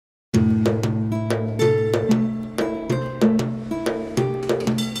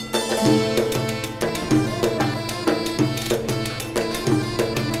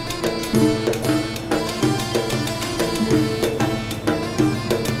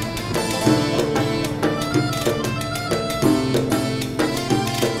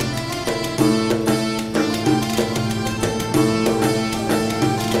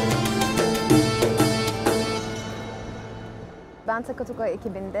TakaTuka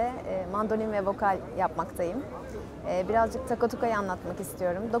ekibinde mandolin ve vokal yapmaktayım. Birazcık TakaTuka'yı anlatmak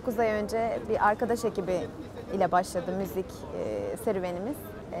istiyorum. 9 ay önce bir arkadaş ekibi ile başladı müzik serüvenimiz.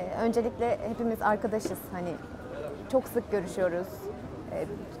 Öncelikle hepimiz arkadaşız. Hani çok sık görüşüyoruz.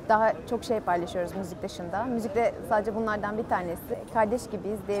 Daha çok şey paylaşıyoruz müzik dışında. Müzik de sadece bunlardan bir tanesi. Kardeş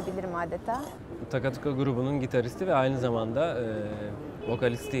gibiyiz diyebilirim adeta. TakaTuka grubunun gitaristi ve aynı zamanda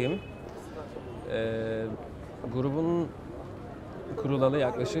vokalistiyim. Grubun kurulalı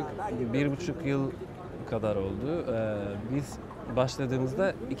yaklaşık 1,5 yıl kadar oldu. Biz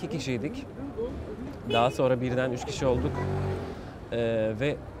başladığımızda 2 kişiydik. Daha sonra birden 3 kişi olduk.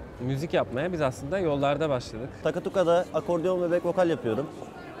 Ve müzik yapmaya biz aslında yollarda başladık. TakaTuka'da akordeon ve back vokal yapıyorum.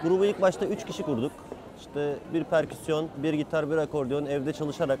 Grubu ilk başta 3 kişi kurduk. İşte bir perküsyon, bir gitar, bir akordeon evde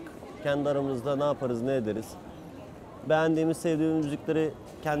çalışarak kendi aramızda ne yaparız, ne ederiz. Beğendiğimiz, sevdiğimiz müzikleri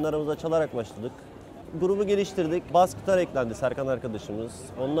kendi aramızda çalarak başladık. Grubu geliştirdik. Bas gitar eklendi Serkan arkadaşımız.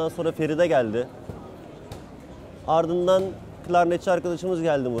 Ondan sonra Feride geldi. Ardından klarnetçi arkadaşımız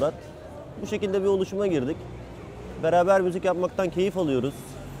geldi Murat. Bu şekilde bir oluşuma girdik. Beraber müzik yapmaktan keyif alıyoruz.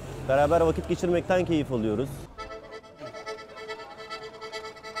 Beraber vakit geçirmekten keyif alıyoruz.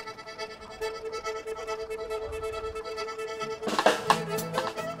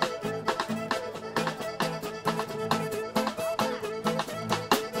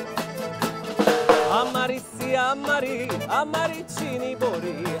 Amarisi amari, amaricini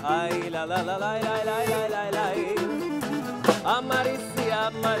bori, ay la la la la la la la la la. Amarisi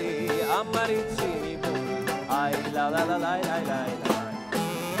amari, amaricini bori, ay la la la la la la la.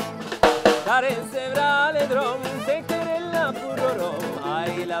 Karen sevra ledrom, tekerella purorom,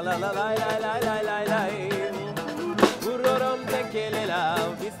 ay la la la la la la la la la. Purorom tekelela,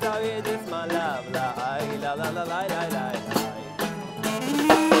 vista vedes malabla, ay la la la la la la la.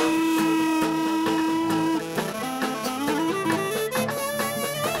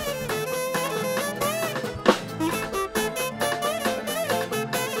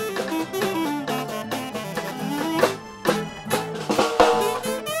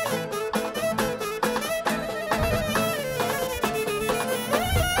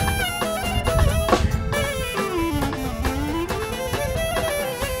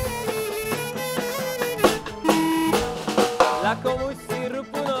 Como si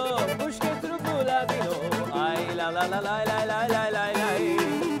rupuno, busque trupuladino, ay la la la la la la la la la.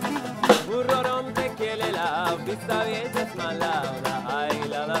 Burrorom tekelela, vista vietes malabra, ay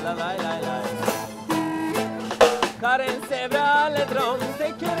la la la la la la. Karen sevra ledrom,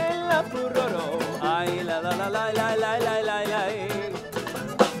 tekerella burrorom, ay la la la la la la la la la.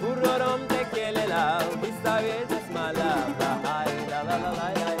 Burrorom tekelela, vista vietes malabra, ay la la la la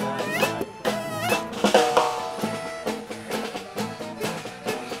la la.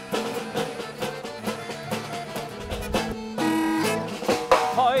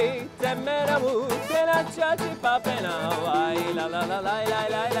 Chachi papena, ay la la la la la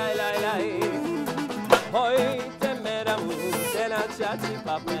la la la la. Hoy te meramu, te la chachi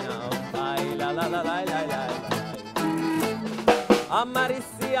papena, ay la la la la la la.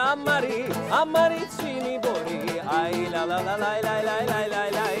 Amarisi amari, amaricini bori, ay la la la la la la la la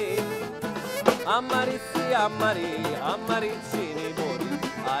la. Amarisi amari, amaricini bori,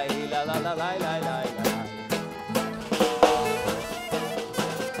 ay la la la la la la la.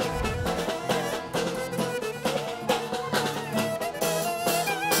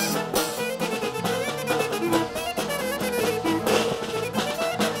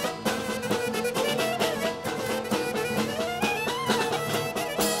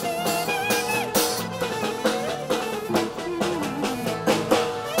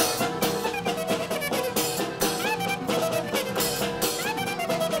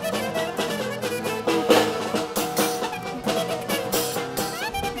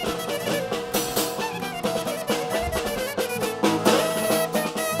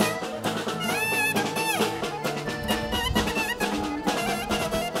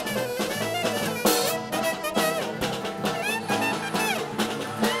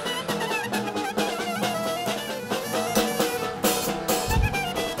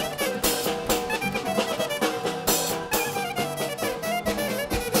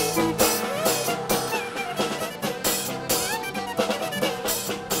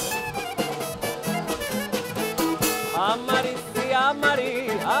 Amarisi amari,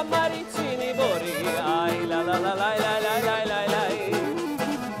 amaricini bori, ay la la la la la la la la la.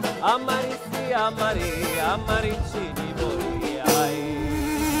 Amarisi amari, amaricini bori, ay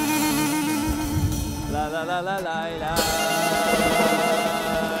la la la la la la.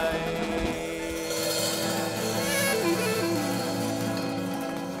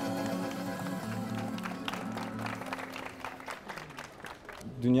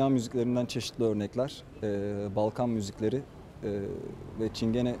 dünya müziklerinden çeşitli örnekler, Balkan müzikleri ve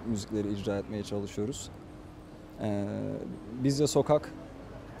Çingene müzikleri icra etmeye çalışıyoruz. Bizce sokak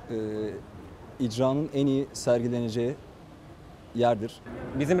icranın en iyi sergileneceği yerdir.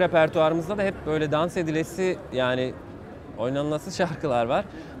 Bizim repertuarımızda da hep böyle dans edilesi yani oynanılası şarkılar var.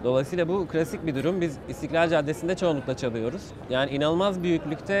 Dolayısıyla bu klasik bir durum. Biz İstiklal Caddesi'nde çoğunlukla çalıyoruz. Yani inanılmaz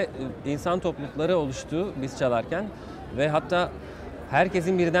büyüklükte insan toplulukları oluştu biz çalarken ve hatta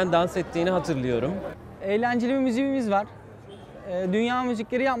herkesin birden dans ettiğini hatırlıyorum. Eğlenceli bir müziğimiz var. Dünya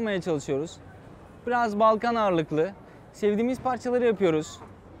müzikleri yapmaya çalışıyoruz. Biraz Balkan ağırlıklı. Sevdiğimiz parçaları yapıyoruz.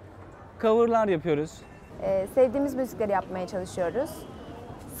 Coverlar yapıyoruz. Sevdiğimiz müzikleri yapmaya çalışıyoruz.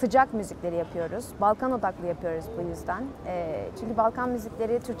 Sıcak müzikleri yapıyoruz. Balkan odaklı yapıyoruz bu yüzden. Çünkü Balkan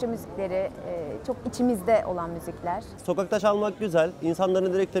müzikleri, Türkçe müzikleri çok içimizde olan müzikler. Sokakta çalmak güzel.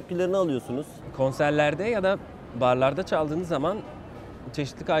 İnsanların direkt tepkilerini alıyorsunuz. Konserlerde ya da barlarda çaldığınız zaman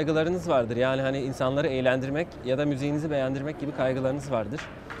çeşitli kaygılarınız vardır. Yani hani insanları eğlendirmek ya da müziğinizi beğendirmek gibi kaygılarınız vardır.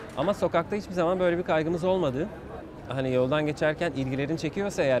 Ama sokakta hiçbir zaman böyle bir kaygımız olmadı. Hani yoldan geçerken ilgilerini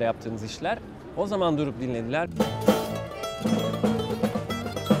çekiyorsa eğer yaptığınız işler, o zaman durup dinlediler.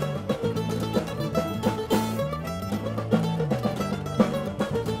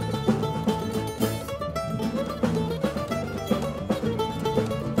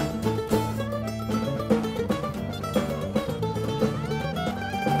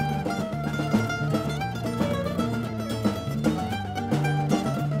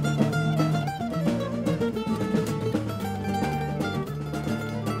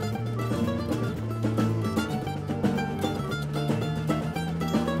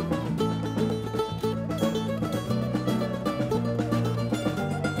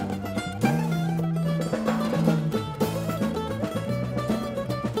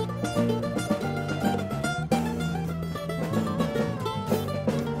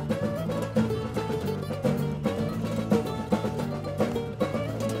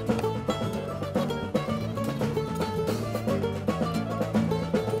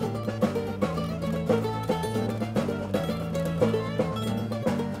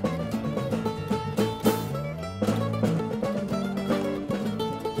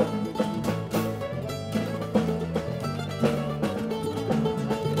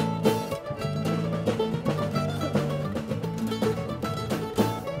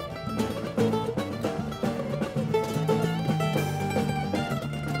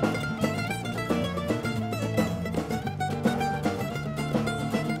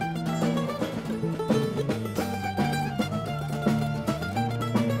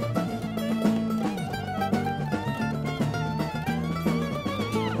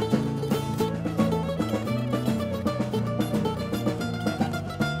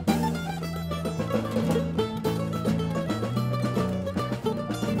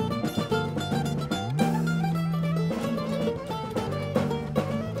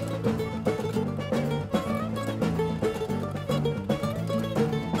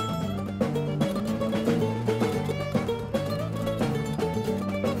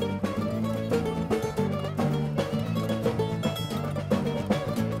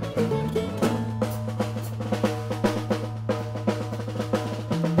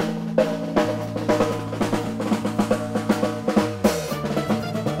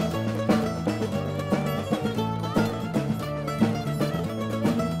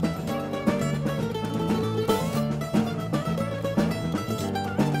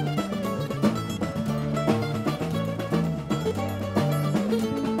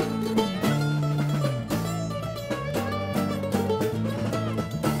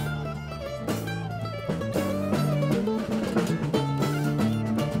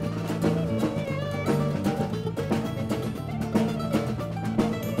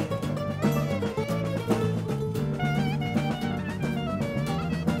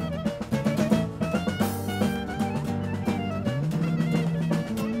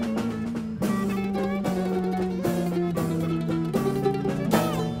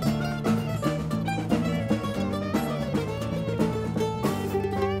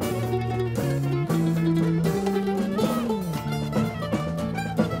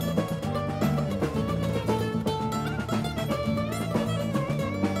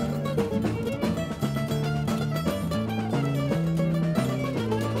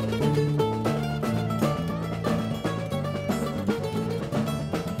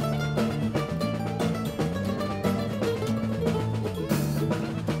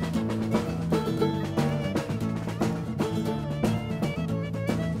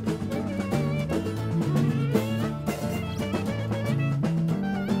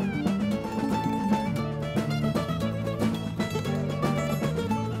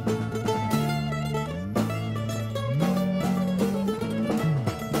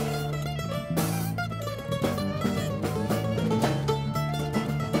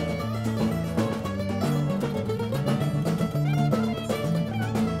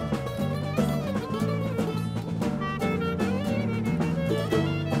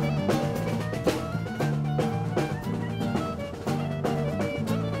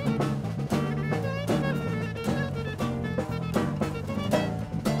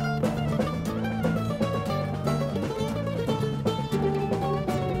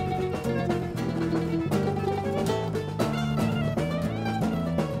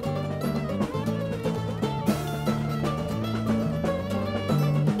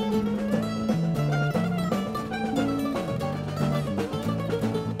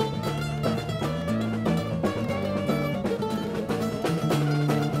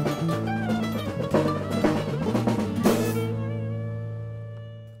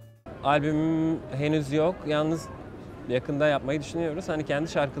 Albümüm henüz yok. Yalnız yakında yapmayı düşünüyoruz. Hani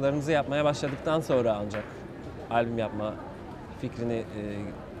kendi şarkılarımızı yapmaya başladıktan sonra ancak albüm yapma fikrini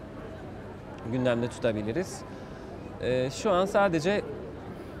gündemde tutabiliriz. Şu an sadece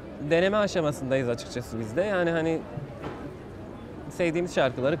deneme aşamasındayız açıkçası biz de. Yani hani sevdiğimiz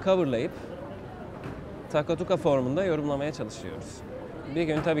şarkıları coverlayıp TakaTuka formunda yorumlamaya çalışıyoruz. Bir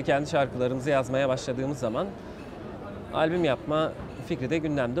gün tabii kendi şarkılarımızı yazmaya başladığımız zaman albüm yapma fikri de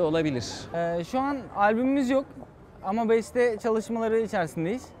gündemde olabilir. Şu an albümümüz yok ama beste çalışmaları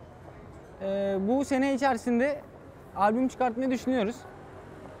içerisindeyiz. Bu sene içerisinde albüm çıkartmayı düşünüyoruz.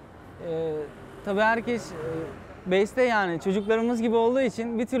 Tabii herkes beste, yani çocuklarımız gibi olduğu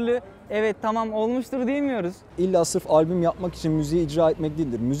için bir türlü evet tamam olmuştur diyemiyoruz. İlla sırf albüm yapmak için müziği icra etmek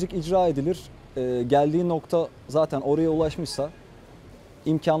değildir. Müzik icra edilir. Geldiği nokta zaten oraya ulaşmışsa,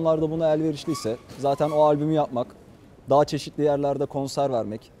 imkanlar da buna elverişliyse zaten o albümü yapmak, daha çeşitli yerlerde konser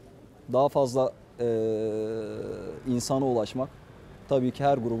vermek, daha fazla insana ulaşmak tabii ki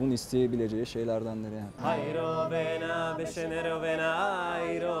her grubun isteyebileceği şeylerdendir yani. Hayro bena, beşenero bena,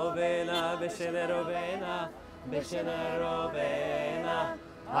 hayro bena, beşenero bena, beşenero bena.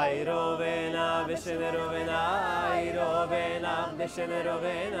 Hayro bena, beşenero bena, hayro bena, beşenero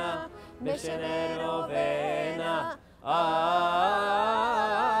bena, beşenero bena. Ah,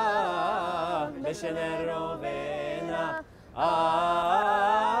 beşenero bena, ah,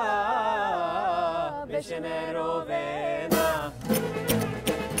 beşenero bena.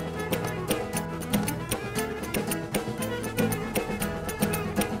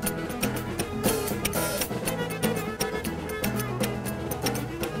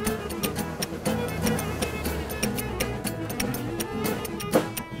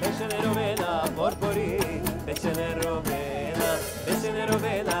 Beşenero bena, porpori, beşenero bena, beşenero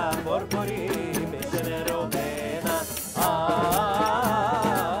bena, porpori, beşenero bena,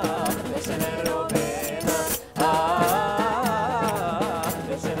 ah, beşenero bena, ah,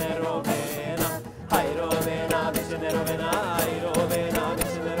 beşenero bena, hayro bena, beşenero bena, hayro bena,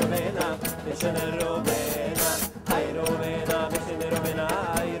 beşenero bena, beşenero bena, hayro bena, beşenero bena,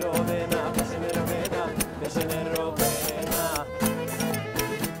 hayro bena, beşenero bena, beşenero bena.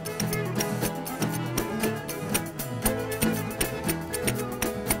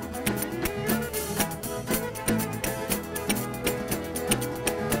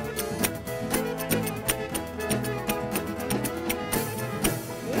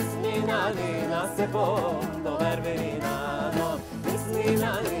 Secondo Berberinano,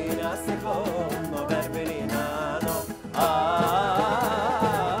 Isninalina secondo Berberinano,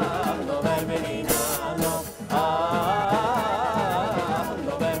 ah, no Berberinano, ah,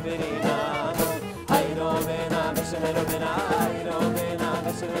 no Berberinano, hayro bena, beşenero bena, hayro bena,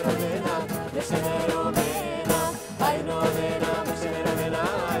 beşenero bena, beşenero bena, hayro bena, beşenero bena,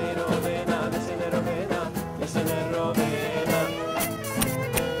 hayro bena, beşenero bena, beşenero bena.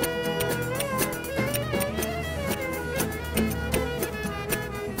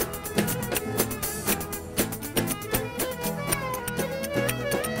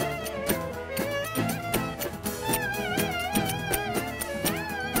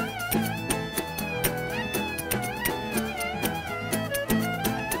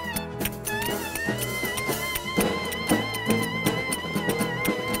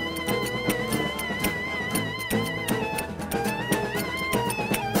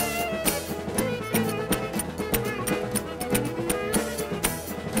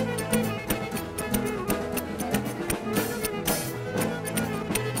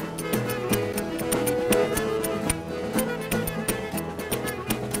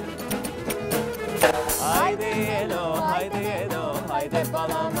 Haydi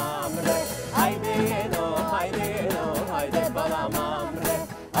balamam re, haydi yeno, haydi balamam re,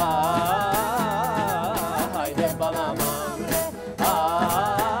 ah, haydi balamam re,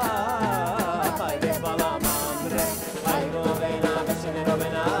 ah, haydi balamam re, hayro bena, beşenero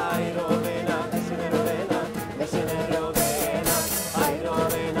bena, hayro bena, beşenero bena, beşenero bena, hayro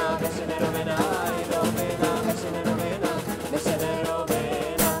bena, beşenero bena, hayro bena, beşenero bena, beşenero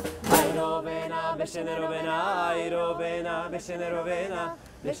bena, hayro bena, beşenero bena, hayro bena, beşenero bena,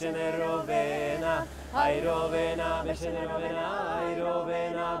 beşenero bena, hayro bena, beşenero bena, hayro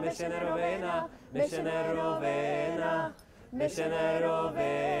bena, beşenero bena, beşenero bena, beşenero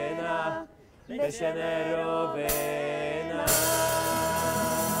bena, beşenero bena.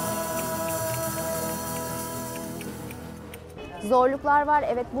 Zorluklar var,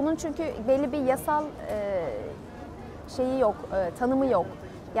 evet. Bunun çünkü belli bir yasal şeyi yok, tanımı yok.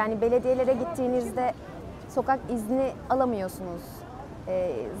 Yani belediyelere gittiğinizde sokak izni alamıyorsunuz.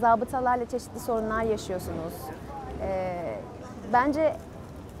 Zabıtalarla çeşitli sorunlar yaşıyorsunuz. Bence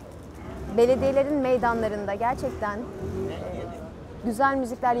belediyelerin meydanlarında gerçekten güzel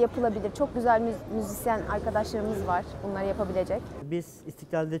müzikler yapılabilir. Çok güzel müzisyen arkadaşlarımız var bunları yapabilecek. Biz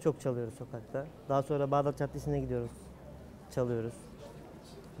İstiklal'de çok çalıyoruz sokakta. Daha sonra Bağdat Caddesi'ne gidiyoruz, çalıyoruz.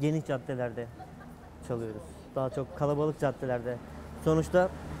 Geniş caddelerde çalıyoruz. Daha çok kalabalık caddelerde. Sonuçta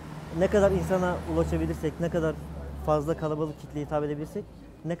ne kadar insana ulaşabilirsek, ne kadar fazla kalabalık kitleye hitap edebilirsek,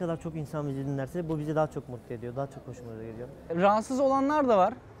 ne kadar çok insan bizi dinlerse bu bizi daha çok mutlu ediyor, daha çok hoşumuza gidiyor. Rahatsız olanlar da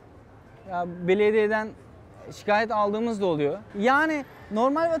var. Ya, belediyeden şikayet aldığımız da oluyor. Yani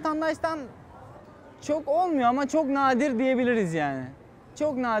normal vatandaştan çok olmuyor ama çok nadir diyebiliriz yani.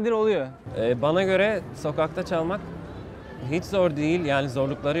 Çok nadir oluyor. Bana göre sokakta çalmak hiç zor değil, yani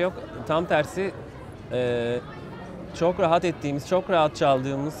zorlukları yok. Tam tersi çok rahat ettiğimiz, çok rahat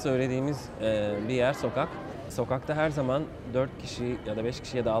çaldığımız, söylediğimiz bir yer sokak. Sokakta her zaman 4 kişi ya da 5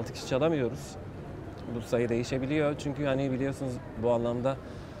 kişi ya da 6 kişi çalamıyoruz. Bu sayı değişebiliyor çünkü hani biliyorsunuz bu anlamda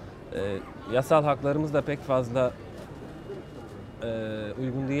yasal haklarımız da pek fazla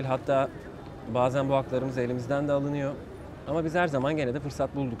uygun değil. Hatta bazen bu haklarımız elimizden de alınıyor. Ama biz her zaman gene de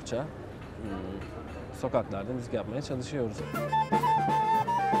fırsat buldukça sokaklarda müzik yapmaya çalışıyoruz.